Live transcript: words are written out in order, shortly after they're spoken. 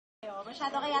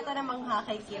Masyado kaya ito namang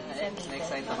kay Kim sa meeting.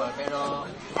 Excited ako, pero...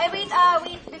 Ay,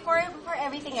 wait, before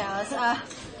everything else,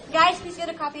 guys, please get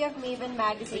a copy of Maven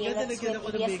Magazine. That's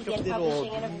with ESPN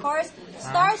Publishing. And of course,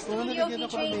 Star Studio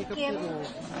featuring Kim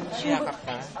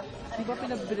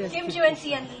Ju and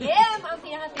Sian Lim, ang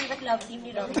pinaka-favorite love team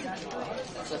ni Robin.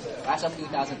 As of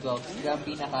 2012, yun ang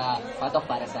pinaka-patok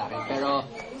para sa akin. Pero,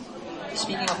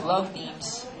 speaking of love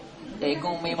teams,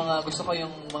 kung may mga gusto ko yung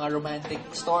mga romantic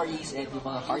stories and yung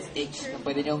mga heartaches na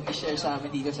pwede nyo i-share sa amin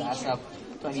dito sa ASAP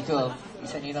 2012,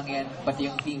 isa nyo lang yan, pati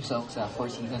yung theme song sa 4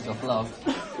 Seasons of Love.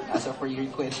 ASAP for your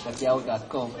request at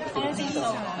yahoo.com. Anong theme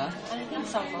song? Anong theme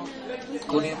song mo?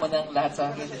 Kunin mo ng lahat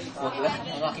sa akin. Huwag lang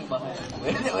ang aking mahal.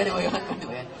 Pwede mo yun.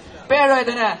 Pero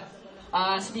ito na.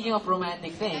 Speaking of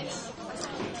romantic things,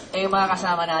 mga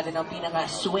kasama natin ang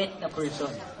pinaka-sweet na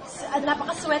person.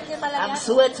 Napaka-sweat niya talaga. Ang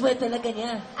sweat talaga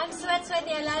niya. Ang sweat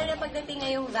niya, lalo na pagdating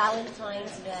ngayong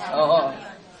Valentine's Day. Oo.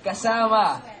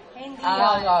 Kasama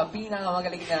ang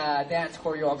pinakamagaling na dance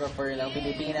choreographer ng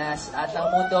Pilipinas at ng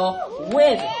mundo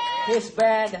with his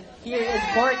band. Here is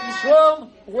MARKKI STROEM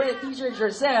with teacher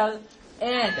GEORCELLE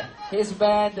and his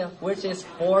band, which is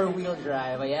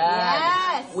 4WILLDRIVE. Ayan.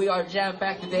 Yes! We are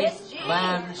jam-packed today. Yes, G.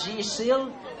 Ma'am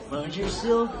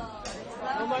GEORCELLE.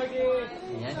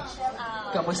 Ayan.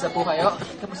 Kamusta po kayo?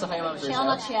 Kamusta kayo, Ma'am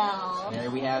GEORCELLE? Chill. There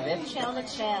we have it. Chill.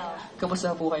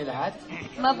 Kamusta po kayo lahat?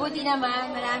 Mabuti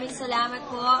naman. Maraming salamat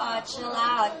po. Chill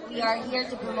out. We are here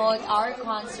to promote our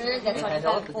concert. That's on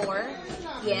Feb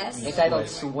 4. Yes.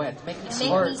 Entitled Sweat. Make me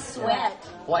sweat.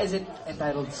 Why is it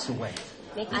entitled Sweat?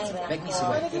 Make me sweat. Make me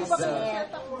sweat. Kasi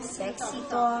sexy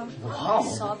to. Wow.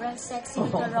 Sobrang sexy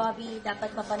to, Robbie.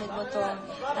 Dapat mapanood mo to.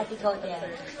 At ikaw din.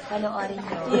 Panoorin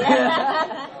mo.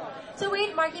 So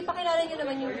wait, Marky, pakilala nyo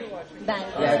naman yung band.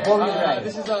 Yeah, 4WILLDRIVE.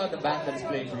 This is the band that's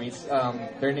playing for me. It's,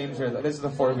 their names are, this is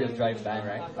the 4WILLDRIVE band,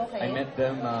 right? Okay. I met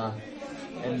them,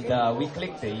 and we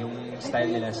clicked yung style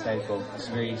nila, style ko.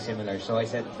 It's very similar. So I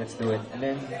said, let's do it. And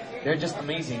then, they're just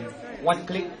amazing. One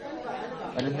click,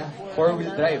 ano na,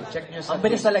 4WILLDRIVE. Check nyo sa... Ang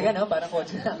bilis talaga, no? Parang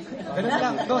kotse lang. Ganun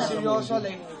lang. No, seryoso.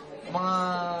 Like, mga...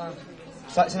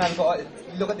 Sinabi ko,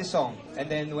 look at this song.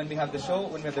 And then when we have the show,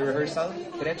 when we have the rehearsal,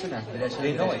 diretso na.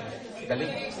 They know it.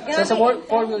 Galing. So sa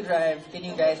 4WILLDRIVE, can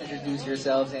you guys introduce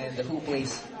yourselves and who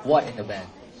plays what in the band?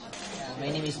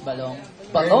 My name is Balong.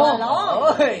 Balong!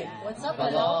 Oy! What's up,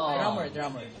 Balong?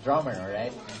 Drummer,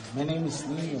 alright? My name is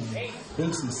Ninyo.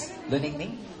 Basis.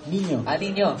 Luningning? Ninyo.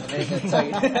 Ninyo. Very good.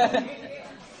 Sorry.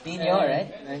 Ninyo,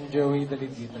 alright? I'm Joey, the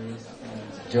lead guitarist.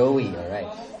 Joey, alright.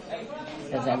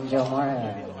 Yes, I'm Jomar.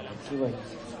 Keyboard.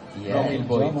 Yeah.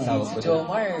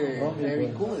 Jomar. Very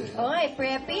cool. Okay,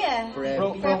 preppy eh.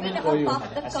 Preppy boy.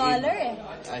 naka-pop the collar eh.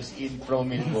 As in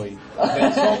promil boy.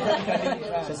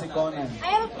 Siya si Conan.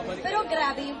 Ay, pero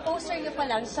grabe, yung poster nyo pa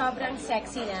lang, sobrang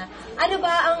sexy na. Ano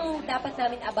ba ang dapat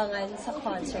namin abangan sa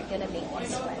concert nyo na Make Me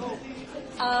Sweat?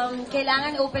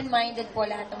 Kailangan open-minded po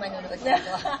lahat ng manonood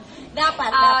dito. dapat.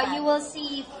 You will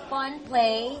see fun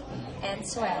play and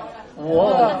sweat.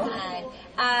 Wow.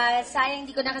 Sayang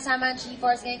hindi ko nakasama ang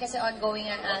G-FORCE ngayon kasi ongoing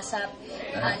ang ASAP.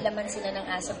 Laman sila ng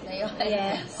ASAP na yun.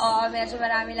 Yes. Oo, medyo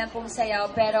marami lang pong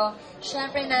sayaw. Pero,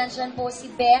 syempre, nandyan po si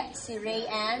Be, si Ray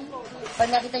Ann.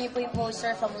 Pag nakita niyo po yung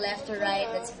poster from left to right,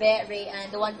 that's Be, Ray Ann.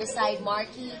 The one beside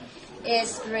Marky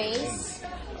is Grace.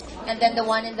 And then the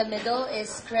one in the middle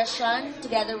is Christian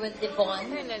together with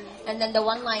Devon. And then the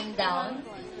one lying down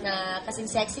na kasing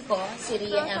sexy ko, si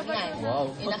Ria M. yan.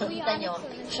 Wow. Yung nakikita nyo.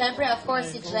 Siyempre, of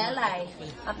course, si Jelay,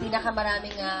 ang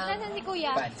pinakamaraming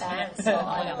fans. So,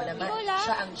 alam mo naman,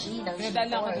 siya ang G ng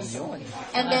G-FORCE.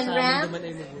 And then Ram,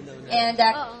 and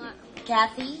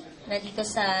Kathy, nandito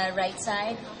sa right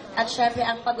side. At syempre,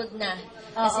 ang pagod na.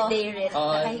 Kasi Dayrit,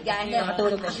 nakahiga na.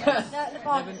 Nakatulog na siya.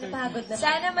 Napagod na.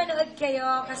 Sana manood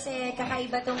kayo kasi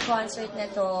kakaiba tong concert na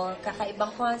to.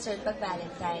 Kakaibang concert pag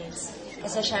Valentine's.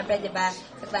 Kasi syempre, di ba,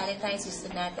 pag Valentine's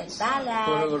gusto natin ballad.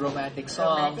 Puro romantic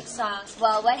songs. Romantic songs.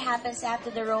 Well, what happens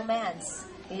after the romance?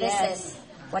 Yes. This is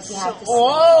what you have to see.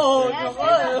 Oh! Yes,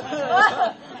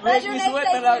 Make me sweat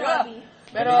talaga.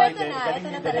 Pero ito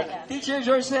na talaga. Teacher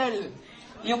GEORCELLE,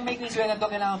 yung Make Me Sweat na to,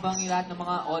 kailangan bang lahat ng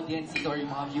mga audience dito or yung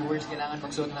mga viewers kailangan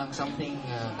magsuot ng something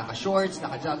naka-shorts,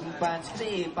 naka-jogging pants?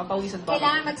 Kasi papawisan ba?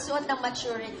 Kailangan magsuot ng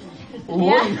maturity.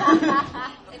 Uy!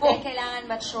 Hindi, kailangan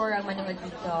mature ang manood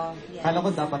dito. Kala ko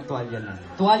dapat tuwalya lang.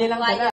 Tuwalya lang pala.